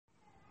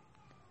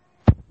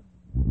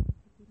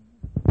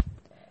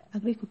A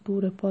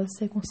agricultura pode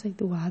ser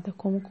conceituada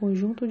como um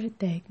conjunto de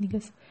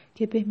técnicas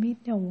que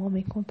permitem ao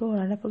homem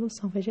controlar a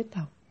produção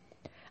vegetal.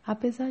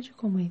 Apesar de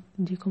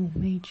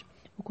comumente,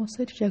 o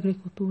conceito de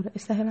agricultura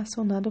está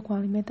relacionado com a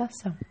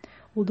alimentação.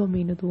 O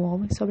domínio do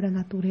homem sobre a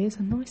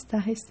natureza não está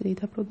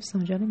restrito à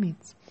produção de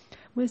alimentos.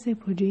 Um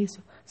exemplo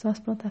disso são as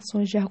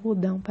plantações de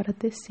algodão para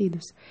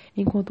tecidos,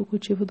 enquanto o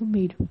cultivo do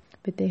milho,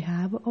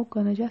 beterraba ou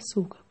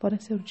cana-de-açúcar podem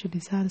ser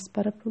utilizados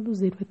para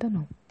produzir o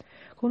etanol.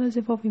 Com o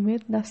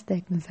desenvolvimento das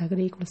técnicas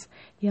agrícolas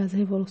e as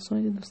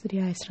revoluções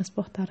industriais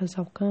transportadas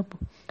ao campo,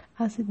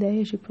 as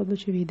ideias de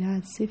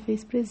produtividade se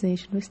fez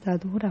presente no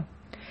estado rural.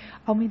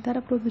 Aumentar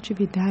a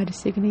produtividade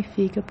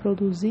significa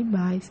produzir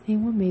mais em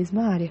uma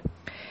mesma área.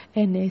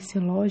 É nessa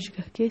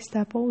lógica que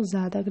está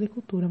pousada a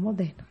agricultura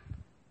moderna.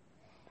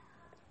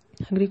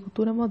 A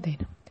agricultura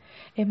moderna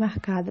é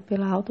marcada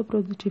pela alta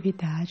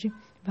produtividade,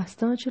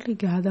 bastante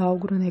ligada ao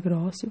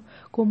agronegócio,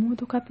 com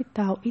muito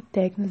capital e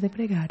técnicas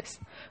empregadas.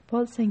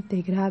 Pode ser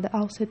integrada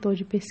ao setor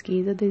de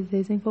pesquisa e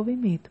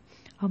desenvolvimento,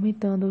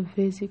 aumentando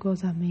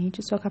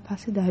vigorosamente sua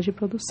capacidade de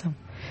produção.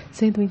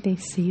 Sendo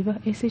intensiva,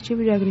 esse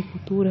tipo de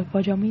agricultura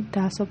pode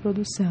aumentar sua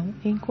produção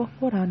e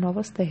incorporar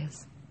novas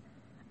terras.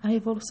 A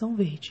Revolução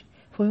Verde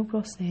foi um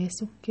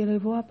processo que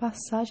levou à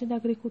passagem da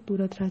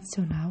agricultura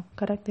tradicional,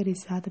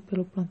 caracterizada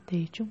pelo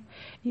plantation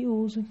e o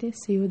uso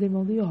intensivo de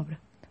mão de obra,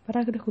 para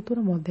a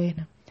agricultura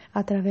moderna,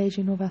 através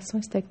de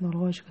inovações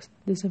tecnológicas,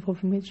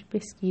 desenvolvimento de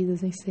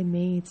pesquisas em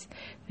sementes,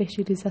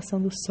 fertilização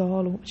do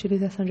solo,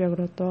 utilização de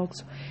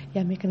agrotóxicos e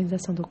a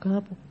mecanização do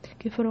campo,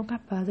 que foram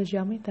capazes de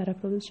aumentar a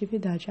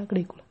produtividade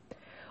agrícola.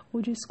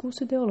 O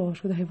discurso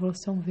ideológico da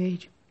Revolução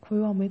Verde foi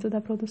o aumento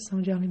da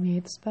produção de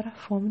alimentos para a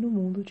fome no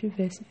mundo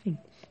tivesse fim.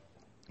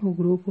 O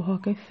grupo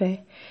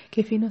Rockefeller,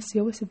 que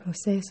financiou esse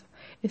processo,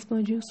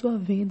 expandiu sua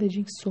venda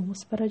de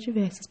insumos para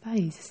diversos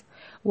países.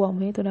 O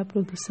aumento na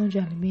produção de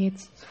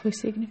alimentos foi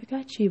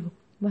significativo,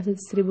 mas a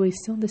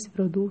distribuição desse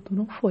produto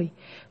não foi,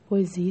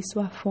 pois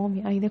a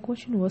fome ainda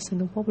continua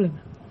sendo um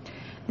problema.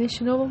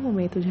 Neste novo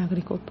momento de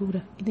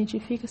agricultura,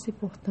 identifica-se,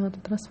 portanto,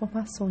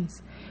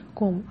 transformações,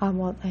 como a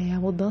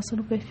mudança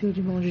no perfil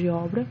de mão de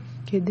obra,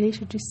 que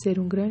deixa de ser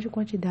uma grande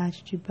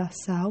quantidade de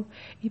braçal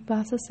e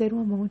passa a ser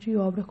uma mão de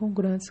obra com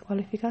grandes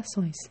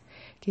qualificações,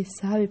 que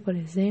sabe, por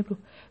exemplo,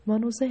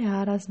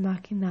 manusear as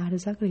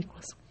maquinárias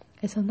agrícolas.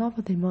 Essa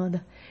nova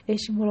demanda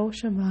estimulou o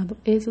chamado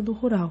êxodo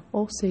rural,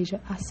 ou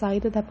seja, a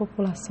saída da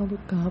população do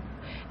campo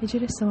em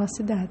direção às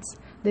cidades,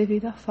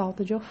 devido à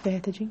falta de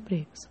oferta de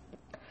empregos.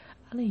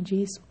 Além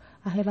disso,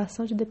 a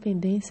relação de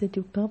dependência entre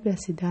o campo e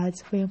as cidades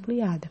foi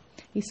ampliada.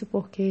 Isso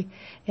porque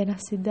é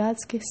nas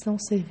cidades que estão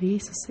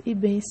serviços e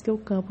bens que o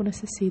campo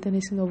necessita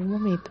nesse novo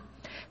momento,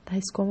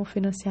 tais como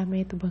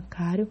financiamento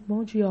bancário,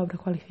 mão de obra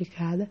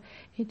qualificada,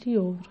 entre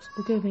outros,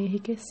 o que vem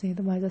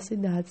enriquecendo mais as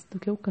cidades do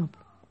que o campo.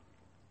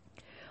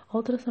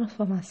 Outras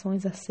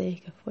transformações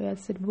acerca foi a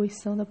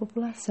distribuição da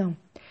população,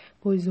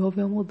 pois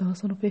houve uma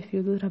mudança no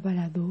perfil do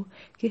trabalhador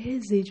que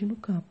reside no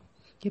campo,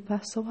 que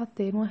passou a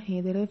ter uma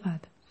renda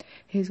elevada,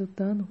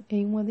 resultando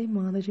em uma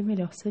demanda de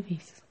melhores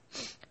serviços.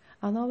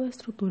 A nova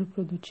estrutura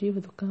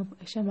produtiva do campo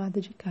é chamada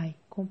de CAI,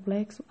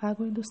 Complexo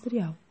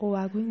Agroindustrial ou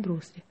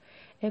Agroindústria.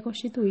 É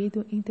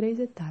constituído em 3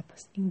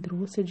 etapas: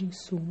 indústria de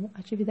insumo,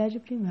 atividade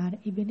primária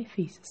e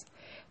benefícios.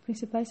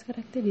 Principais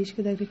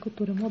características da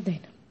agricultura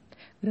moderna: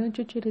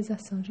 grande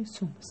utilização de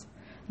insumos.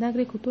 Na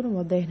agricultura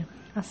moderna,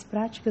 as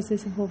práticas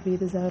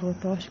desenvolvidas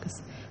agrotóxicas,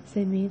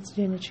 sementes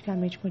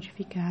geneticamente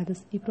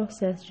modificadas e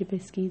processos de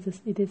pesquisas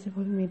e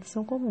desenvolvimento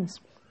são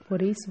comuns.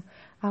 Por isso,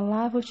 a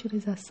larga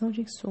utilização de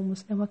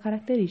insumos é uma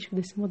característica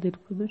desse modelo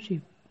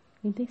produtivo.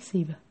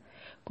 Intensiva.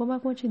 Como a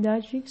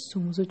quantidade de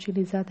insumos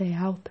utilizada é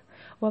alta,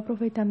 o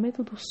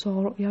aproveitamento do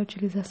solo e a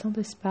utilização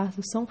do espaço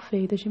são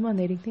feitas de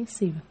maneira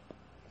intensiva.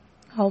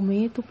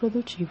 Aumento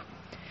produtivo.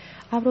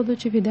 A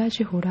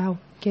produtividade rural,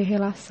 que é a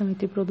relação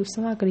entre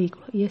produção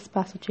agrícola e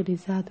espaço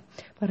utilizado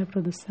para a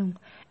produção,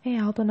 é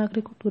alta na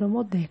agricultura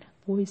moderna,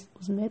 pois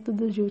os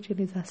métodos de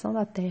utilização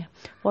da terra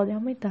podem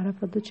aumentar a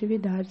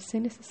produtividade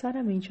sem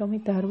necessariamente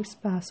aumentar o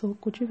espaço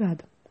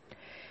cultivado.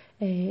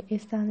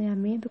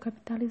 Estaneamento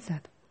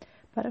capitalizado.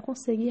 Para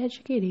conseguir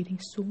adquirir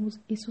insumos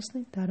e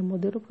sustentar o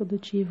modelo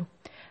produtivo,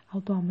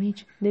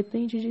 atualmente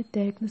depende de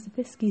técnicas e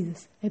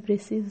pesquisas. É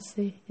preciso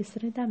ser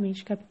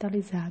estreitamente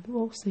capitalizado,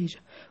 ou seja,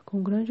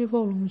 com grande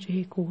volume de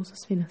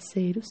recursos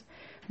financeiros,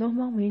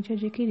 normalmente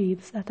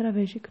adquiridos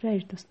através de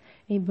créditos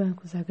em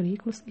bancos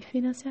agrícolas e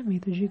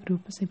financiamento de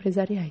grupos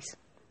empresariais.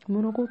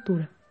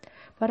 Monocultura.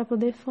 Para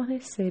poder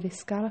fornecer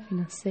escala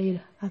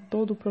financeira a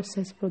todo o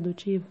processo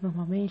produtivo,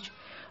 normalmente,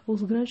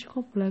 os grandes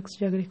complexos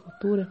de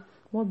agricultura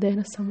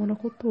modernas são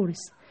monocultores,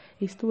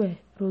 isto é,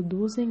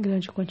 produzem em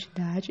grande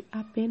quantidade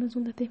apenas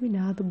um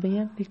determinado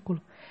bem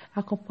agrícola,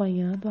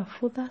 acompanhando a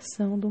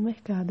flutuação do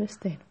mercado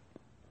externo.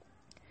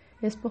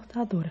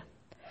 Exportadora.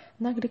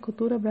 Na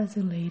agricultura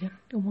brasileira,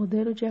 o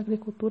modelo de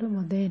agricultura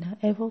moderna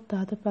é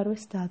voltado para o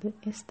estado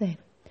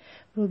externo,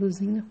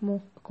 produzindo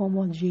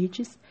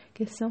commodities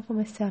que são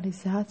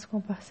comercializados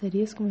com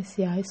parcerias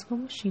comerciais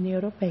como China e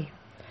Europeia.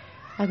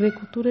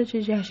 Agricultura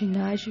de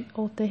jardinagem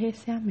ou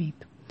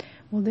terraceamento.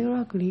 Modelo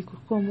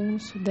agrícola comum no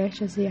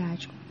Sudeste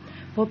Asiático,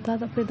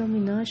 voltado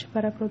predominante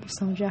para a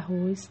produção de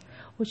arroz,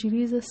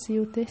 utiliza-se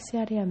o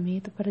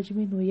terciariamento para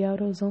diminuir a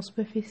erosão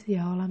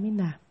superficial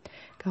laminar,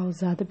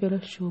 causada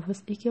pelas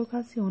chuvas e que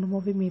ocasiona o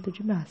movimento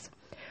de massa.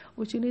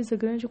 Utiliza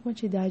grande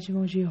quantidade de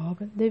mão de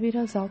obra devido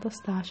às altas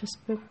taxas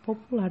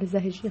populares da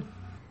região.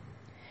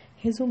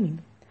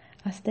 Resumindo,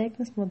 as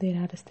técnicas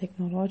moderadas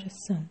tecnológicas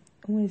são,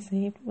 um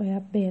exemplo é a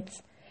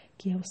BELTS,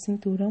 que é o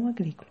cinturão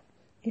agrícola.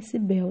 Esse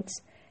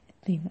BELTS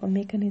tem uma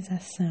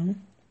mecanização,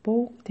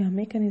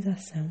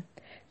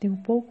 tem um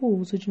pouco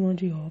uso de mão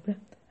de obra,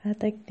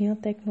 até que tem a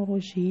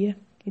tecnologia,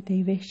 que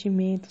tem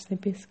investimentos, tem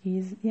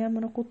pesquisa e a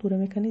monocultura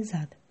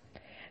mecanizada.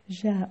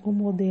 Já o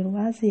modelo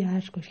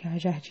asiático, que é a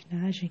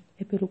jardinagem,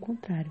 é pelo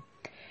contrário,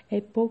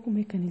 é pouco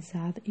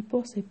mecanizada e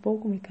por ser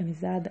pouco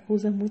mecanizada,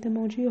 usa muita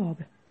mão de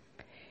obra.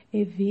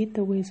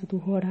 Evita o êxodo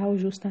rural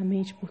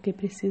justamente porque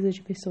precisa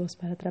de pessoas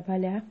para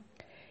trabalhar.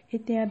 E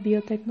tem a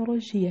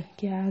biotecnologia,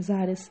 que é as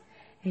áreas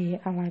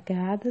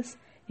alagadas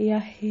e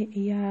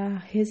a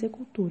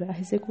resecultura. A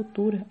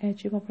resecultura é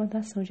tipo a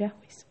plantação de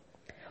arroz.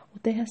 O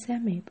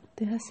terraceamento. O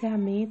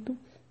terraceamento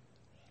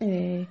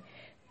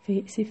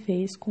se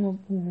fez com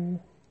o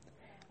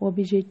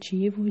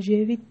objetivo de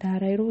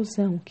evitar a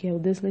erosão, que é o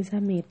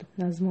deslizamento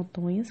nas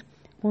montanhas.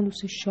 Quando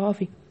se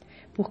chove,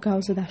 por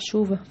causa da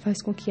chuva,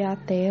 faz com que a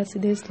terra se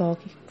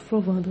desloque,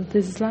 provando o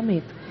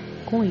deslizamento.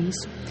 Com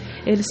isso,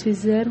 eles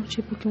fizeram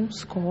tipo que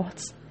uns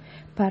cortes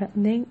para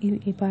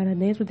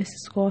dentro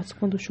desses cortes,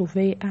 quando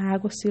chover, a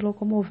água se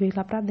locomover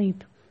lá para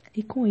dentro.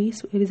 E com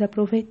isso, eles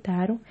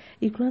aproveitaram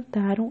e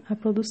plantaram a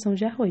produção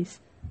de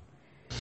arroz.